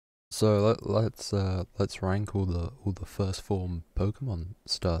So let's rank all the first form Pokemon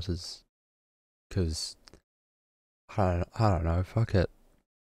starters, cause I don't know, fuck it.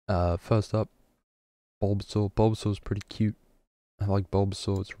 First up, Bulbasaur. Bulbasaur's pretty cute. I like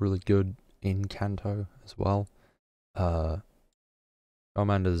Bulbasaur. It's really good in Kanto as well. Uh,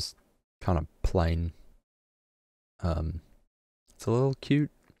 Charmander's kind of plain. It's a little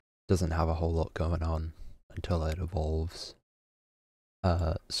cute. Doesn't have a whole lot going on until it evolves.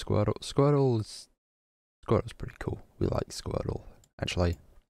 Squirtle's pretty cool. We like Squirtle. Actually,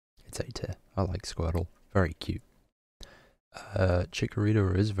 it's A tier. I like Squirtle. Very cute.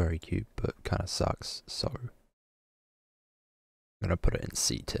 Chikorita is very cute, but kind of sucks. So I'm gonna put it in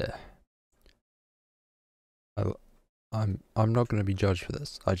C tier. I'm not gonna be judged for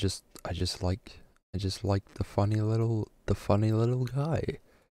this. I just like the funny little guy.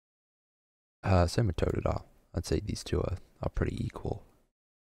 Same with Totodile. I'd say these two are pretty equal.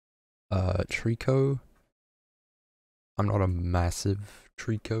 Trico. I'm not a massive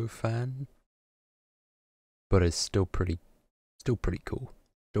Trico fan, but it's still pretty cool.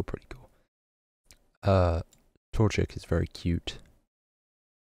 Still pretty cool. Torchic is very cute,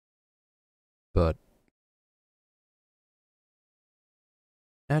 but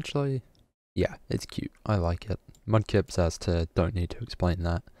actually, yeah, it's cute. I like it. Mudkip's as to don't need to explain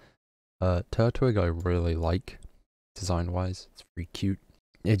that. Turtwig I really like, design-wise. It's very cute.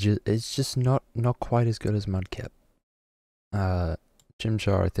 It's just not quite as good as Mudkip.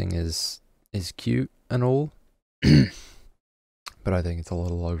 Chimchar I think is cute and all, but I think it's a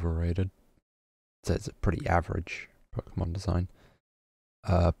little overrated. It's a pretty average Pokemon design.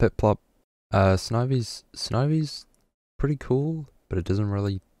 Piplup, Snivy's pretty cool, but it doesn't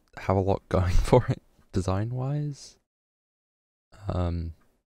really have a lot going for it design-wise.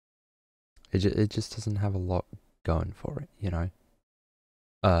 It just doesn't have a lot going for it, you know.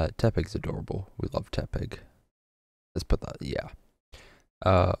 Tepig's adorable. We love Tepig. Let's put that, yeah.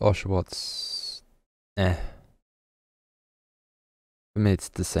 Oshawott, eh. For me, it's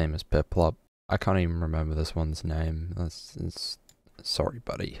the same as Piplup. I can't even remember this one's name. Sorry,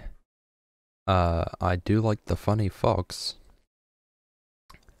 buddy. I do like the funny fox.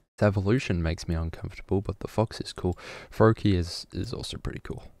 Its evolution makes me uncomfortable, but the fox is cool. Froakie is also pretty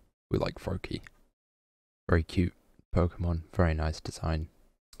cool. We like Froakie. Very cute Pokemon. Very nice design.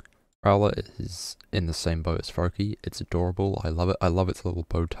 Rowlet is in the same boat as Froakie. It's adorable. I love it. I love its little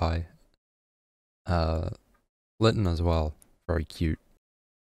bow tie. Litten as well. Very cute.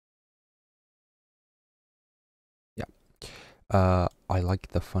 Yeah. I like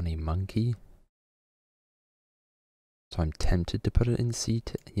the funny monkey. So I'm tempted to put it in C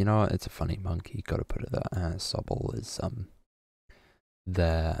tier. You know what? It's a funny monkey. Gotta put it there. Sobble is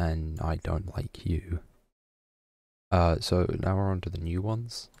there, and I don't like you. So now we're on to the new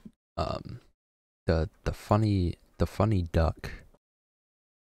ones. The funny duck.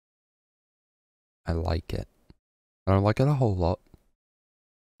 I like it. I don't like it a whole lot,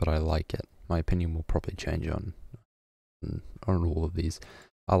 but I like it. My opinion will probably change on all of these.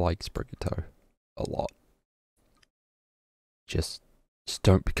 I like Sprigatito a lot. Just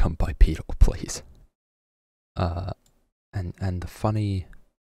don't become bipedal, please. And the funny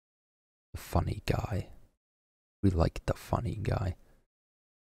guy. We like the funny guy.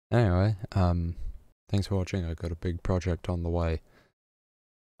 Anyway, thanks for watching. I got a big project on the way.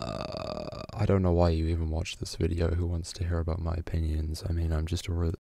 I don't know why you even watch this video. Who wants to hear about my opinions? I mean, I'm just a